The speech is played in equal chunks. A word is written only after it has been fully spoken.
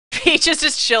Peach is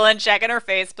just chilling, checking her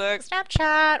Facebook.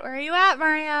 Snapchat, where are you at,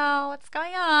 Mario? What's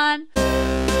going on?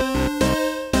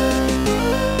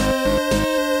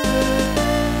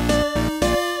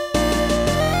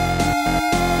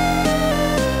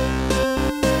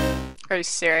 Are you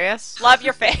serious? Love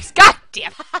your face. God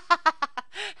damn.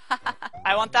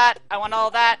 I want that. I want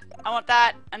all that. I want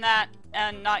that and that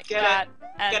and not Get that it.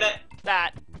 and Get it.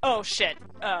 that. Oh shit.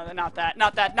 Not that.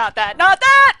 Not that. Not that. Not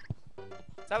that.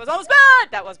 That was almost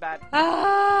bad. That was bad.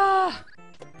 Ah.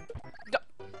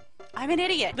 I'm an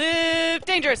idiot. Live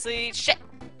dangerously. Shit.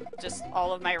 Just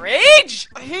all of my rage.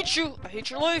 I hate you. I hate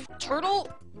your life, turtle.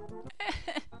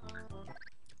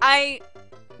 I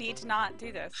need to not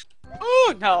do this.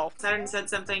 Oh no. Saturn said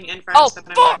something in French. Oh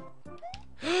fuck!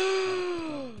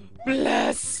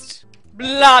 Blessed.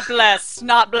 Not blessed.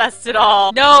 Not blessed at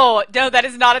all. No, no, that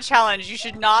is not a challenge. You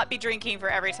should not be drinking for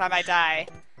every time I die.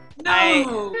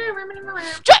 No.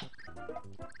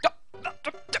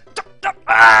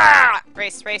 Ah!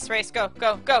 Race, race, race. Go,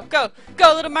 go, go, go.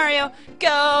 Go, little Mario.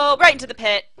 Go right into the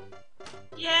pit.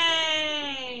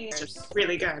 Yay! It's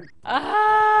really good.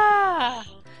 Ah!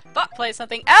 But play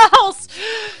something else.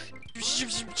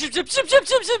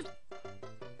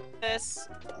 This.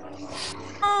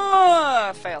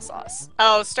 Fail sauce.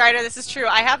 Oh, Strider, this is true.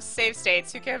 I have save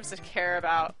states. Who gives to care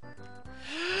about?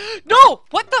 No!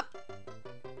 What the?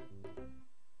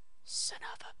 Son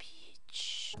of a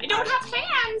bitch. I don't have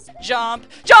hands! Jump!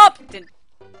 Jump! Didn't.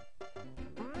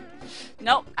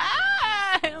 No.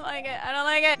 Ah! I don't like it. I don't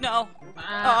like it. No.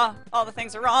 All the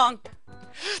things are wrong.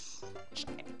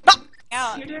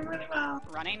 Ah! You're doing really well.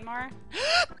 Running more?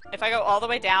 If I go all the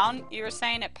way down, you were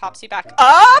saying it pops you back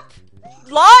up?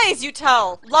 Lies you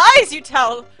tell! Lies you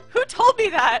tell! Who told me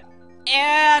that?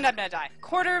 And I'm gonna die.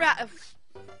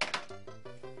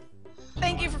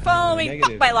 Thank you for following.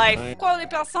 Fuck my life. Pourquoi les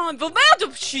personnes vont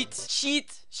merde? Cheat.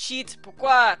 Cheat. Cheat.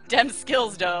 Pourquoi? Dem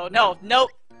skills though. No.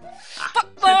 Nope.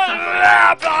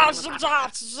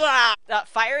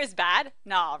 Fire is bad?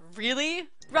 Nah, really?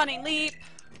 Running leap.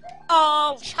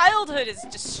 Oh, childhood is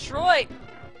destroyed.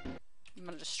 I'm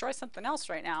gonna destroy something else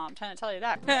right now. I'm trying to tell you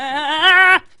that.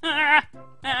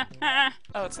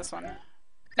 Oh, it's this one.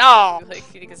 No! Like,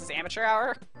 you think this is amateur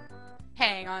hour?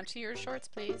 Hang on to your shorts,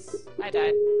 please. I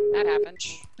died. That happened.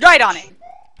 Right on it!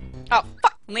 Oh,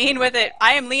 fuck! Lean with it.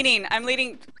 I am leaning. I'm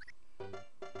leaning.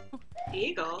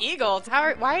 Eagle. Eagles?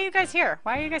 Why are you guys here?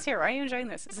 Why are you guys here? Why are you enjoying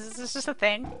this? Is this just a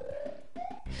thing?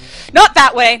 Not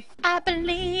that way! I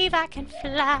believe I can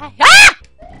fly. Ah!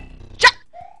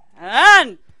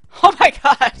 And oh my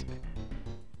god.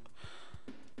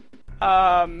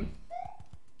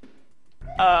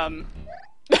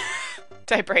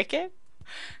 Did I break it?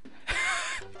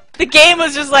 The game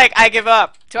was just like, I give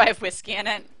up. Do I have whiskey in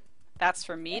it? That's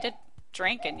for me to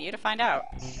drink and you to find out.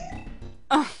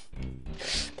 Oh.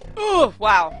 Ooh,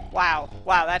 wow, wow,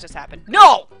 wow, that just happened.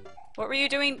 No! What were you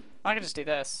doing? I can just do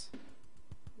this.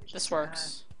 This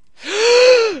works.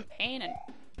 Pain and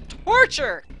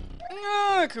torture!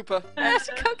 Koopa. Let's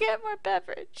go get more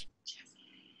beverage.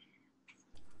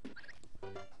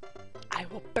 I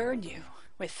will burn you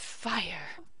with fire.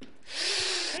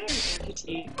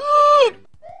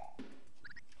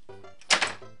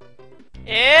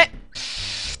 It.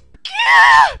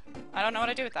 I don't know what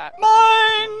to do with that.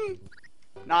 Mine!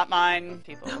 Not mine,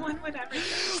 people. No one would ever.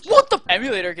 What the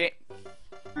emulator game?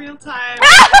 Real time.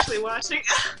 Actually watching.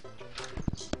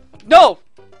 No!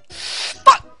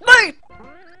 Fuck me!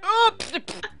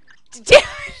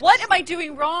 What am I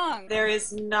doing wrong? There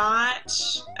is not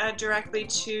a directly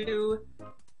to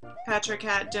Petra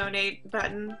Cat donate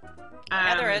button.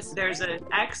 Yeah, there is. There's an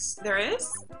X. There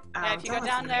is? Yeah, if you go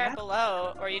down there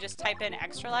below, or you just type in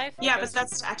extra life. Yeah, but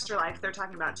that's extra life. They're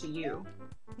talking about to you.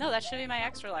 No, that should be my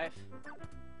extra life.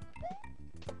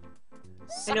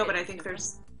 I know, but I think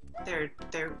there's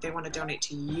they want to donate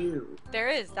to you. There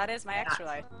is. That is my extra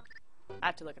life. I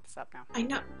have to look at this up now. I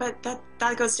know, but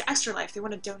that goes to extra life. They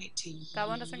want to donate to you. That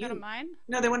one doesn't go to mine?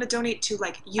 No, they want to donate to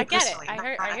like you I get personally.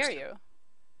 it. I hear you.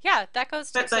 Yeah, that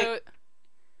goes to But, like, so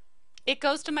it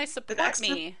goes to my support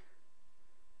me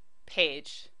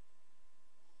page.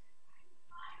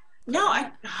 No,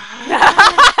 it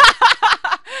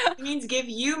means give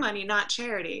you money, not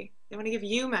charity. They want to give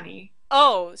you money.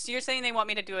 Oh, so you're saying they want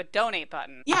me to do a donate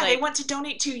button? Yeah, like... they want to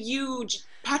donate to you,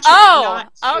 Petra. Oh,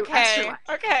 not to okay, Extra Life.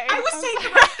 okay. I was saying the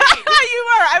right thing. You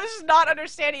were. I was just not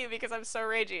understanding you because I'm so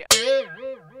ragey.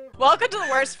 Welcome to the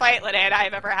worst fight Linnea and I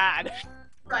have ever had.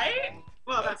 Right?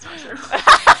 Well, that's not true.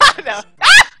 No.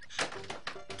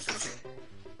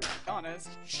 Honest.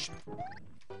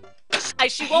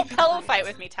 She won't pillow fight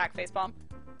with me, tack face bomb.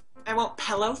 I won't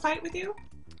pillow fight with you?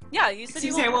 Yeah, you said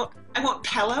Excuse you me, won't. I won't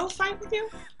pillow fight with you?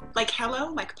 Like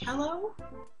hello? Like pillow?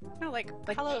 No, like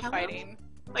Like pillow pillow? fighting.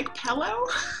 Like pillow?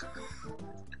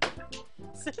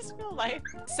 Is this real life?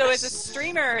 So as a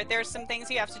streamer, there's some things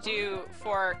you have to do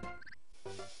for...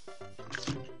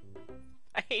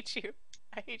 I hate you.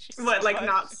 I hate you so What, like much.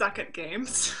 not suck at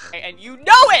games? And you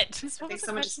know it! I think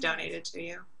someone just donated to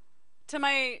you. To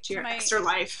my... To your my... extra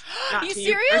life. Not You to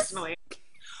serious? you personally.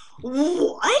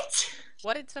 What?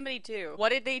 What did somebody do? What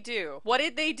did they do? What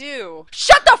did they do?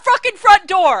 Shut the fucking front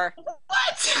door!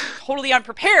 What? Totally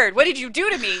unprepared. What did you do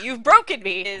to me? You've broken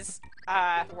me. Is,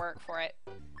 work for it.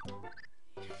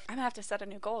 I'm gonna have to set a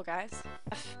new goal, guys.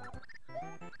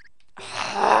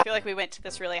 I feel like we went to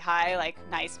this really high, like,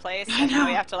 nice place, I and now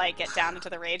we know. have to, like, get down into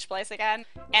the rage place again.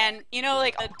 And, you know,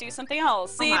 like, do something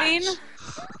else. So Leaving. much.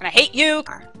 And I hate you.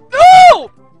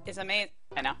 No! Is amazing.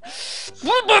 I know.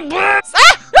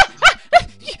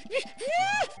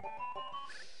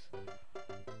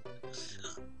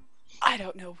 I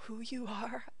don't know who you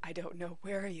are. I don't know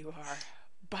where you are.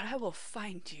 But I will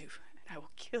find you, and I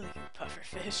will kill you,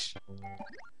 pufferfish.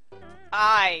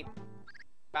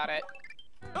 About it.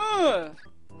 Ugh.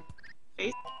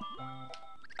 Face.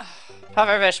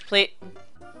 Pufferfish, please.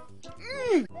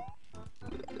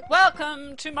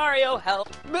 Welcome to Mario Help.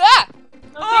 Ah!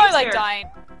 Oh, I like here. dying.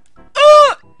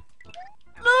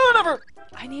 No, never.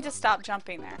 I need to stop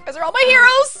jumping there. Those are all my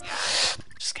heroes.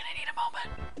 Just gonna need a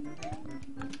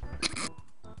moment.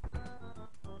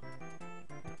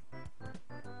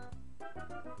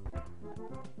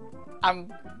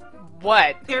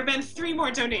 What? There have been 3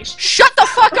 more donations. Shut the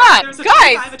fuck up, There was a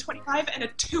guys! 25, a 25, and a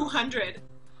 200.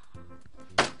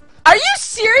 Are you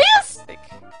serious?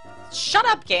 Shut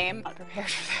up, game. I'm not prepared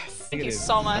for this. Thank you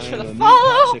so much for the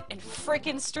follow and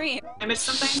freaking stream. I missed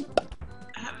something.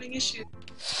 I'm having issues.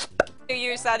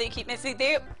 You're sad that you keep missing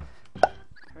the. I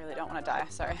really don't want to die.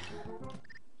 Sorry.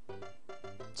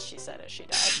 She said it. She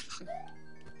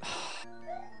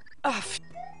died.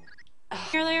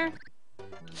 Earlier.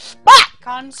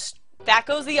 That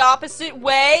goes the opposite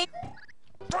way.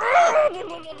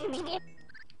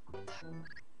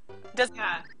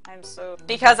 Yeah, I'm so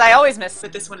because I always miss.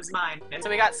 but this one is mine. So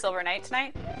we got Silver Knight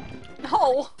tonight.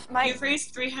 No, You've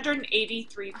raised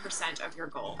 383% of your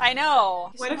goal. I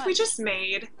know. What if we just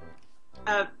made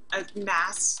a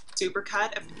mass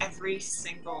supercut of every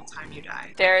single time you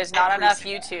die? There is not Every enough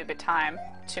single- YouTube time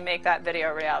to make that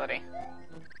video reality.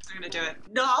 I'm gonna do it.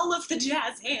 All of the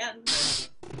jazz hands.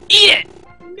 Eat it!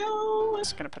 No.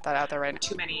 Just gonna put that out there right now.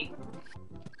 Too many.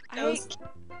 I- Those.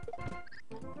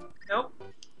 Nope.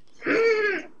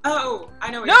 Oh,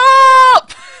 I know. No!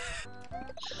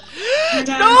 And,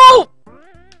 No!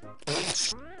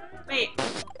 Wait.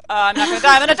 I'm not gonna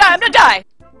die. I'm gonna die. I'm gonna die.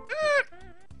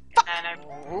 And I.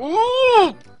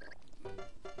 Ooh!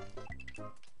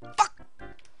 Fuck!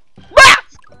 Ah!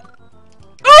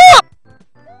 Ah!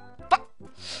 Fuck!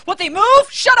 What, they move?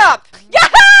 Shut up!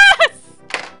 Yes!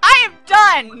 I am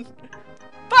done!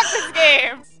 Fuck this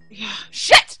game! Yeah.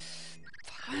 Shit!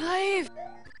 Fuck my life!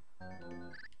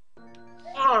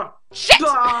 Shit!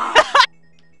 Ah.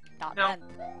 Not No. done.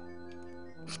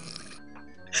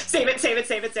 Save it, save it,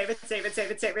 save it, save it, save it,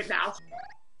 save it, save it now.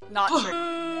 Not true.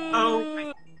 Oh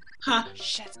my. Huh.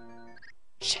 Shit.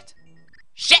 Shit.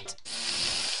 Shit!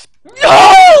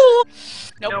 No!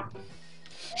 Nope. Nope.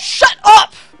 Shut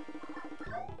up!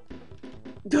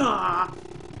 Duh.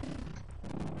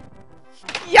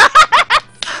 Yes!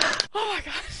 Oh my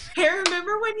gosh. Hey,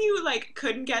 remember when you, like,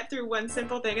 couldn't get through one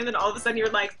simple thing and then all of a sudden you were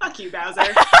like, fuck you, Bowser.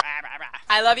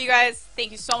 I love you guys.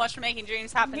 Thank you so much for making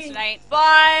dreams happen tonight.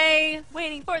 Bye!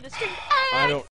 Waiting for the stream. I don't